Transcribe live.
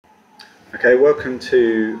Okay, welcome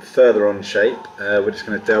to further Onshape. We're just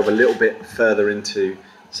going to delve a little bit further into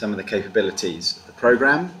some of the capabilities of the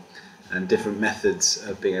program and different methods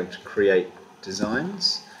of being able to create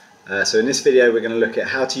designs. So in this video we're going to look at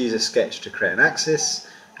how to use a sketch to create an axis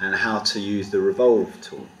and how to use the Revolve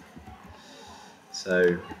tool.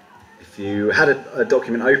 So if you had a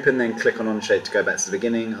document open, then click on Onshape to go back to the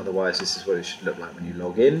beginning, otherwise this is what it should look like when you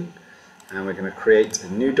log in. And we're going to create a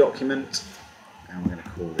new document and we're going to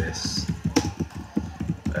call this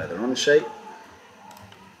further Onshape.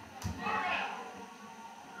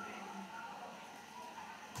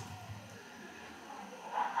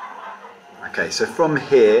 Okay, so from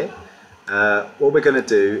here, what we're going to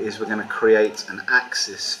do is we're going to create an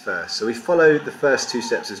axis first. So we follow the first two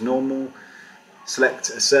steps as normal. Select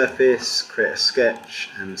a surface, create a sketch,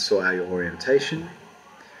 and sort out your orientation.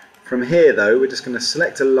 From here though, we're just going to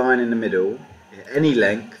select a line in the middle, at any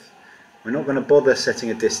length. We're not going to bother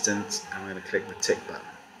setting a distance, and we're going to click the tick button.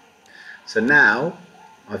 So now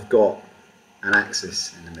I've got an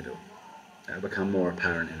axis in the middle. That'll become more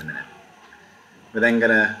apparent in a minute. We're then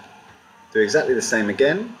going to do exactly the same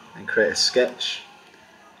again and create a sketch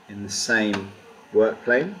in the same work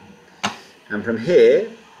plane. And from here,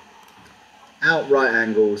 out right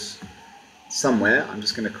angles somewhere, I'm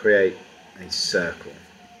just going to create a circle.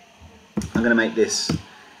 I'm going to make this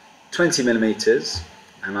 20 millimeters,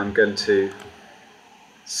 and I'm going to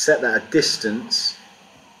set that a distance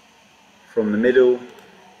from the middle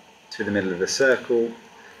to the middle of the circle,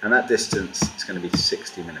 and that distance is going to be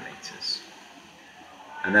 60 millimeters.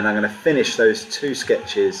 And then I'm going to finish those two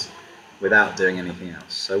sketches without doing anything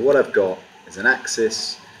else. So what I've got is an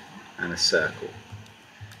axis and a circle.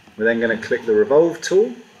 We're then going to click the Revolve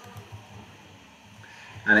tool,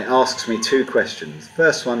 and it asks me two questions.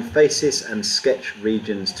 First one, faces and sketch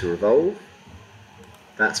regions to revolve.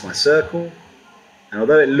 That's my circle, and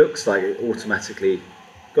although it looks like it automatically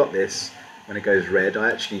got this, when it goes red,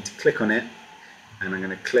 I actually need to click on it, and I'm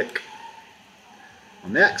going to click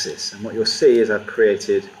on the axis, and what you'll see is I've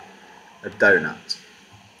created a donut.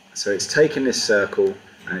 So it's taken this circle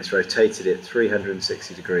and it's rotated it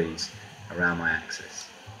 360 degrees around my axis.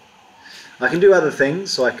 I can do other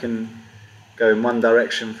things, so I can go in one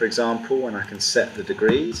direction, for example, and I can set the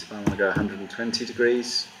degrees. If I want to go 120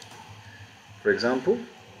 degrees, for example,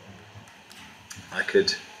 I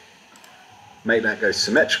could make that go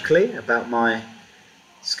symmetrically about my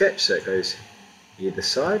sketch, so it goes either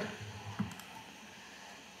side,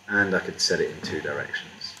 and I could set it in two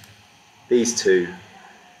directions. These two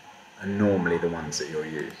are normally the ones that you'll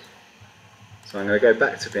use. So I'm going to go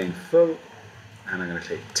back to being full, and I'm going to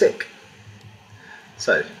click tick.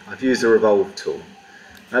 So I've used the Revolve tool.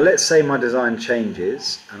 Now let's say my design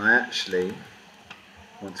changes and I actually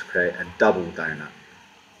want to create a double donut.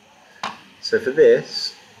 So for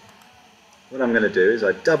this, what I'm going to do is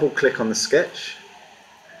I double click on the sketch,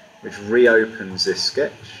 which reopens this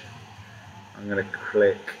sketch. I'm going to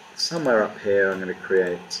click somewhere up here, I'm going to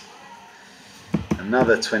create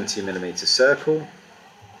another 20 millimeter circle,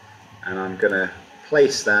 and I'm going to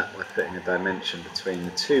place that by putting a dimension between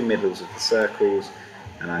the two middles of the circles,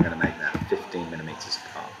 and I'm going to make that 15 millimeters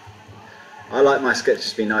apart. I like my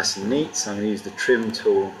sketches to be nice and neat, so I'm going to use the trim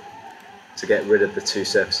tool to get rid of the two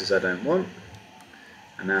surfaces I don't want.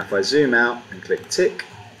 And now if I zoom out and click tick,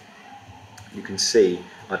 you can see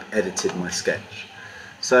I've edited my sketch.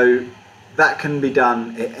 So that can be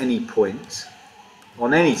done at any point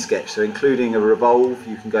on any sketch, so including a revolve,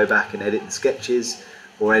 you can go back and edit the sketches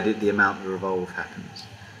or edit the amount the revolve happens.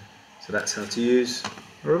 So that's how to use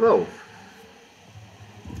a revolve.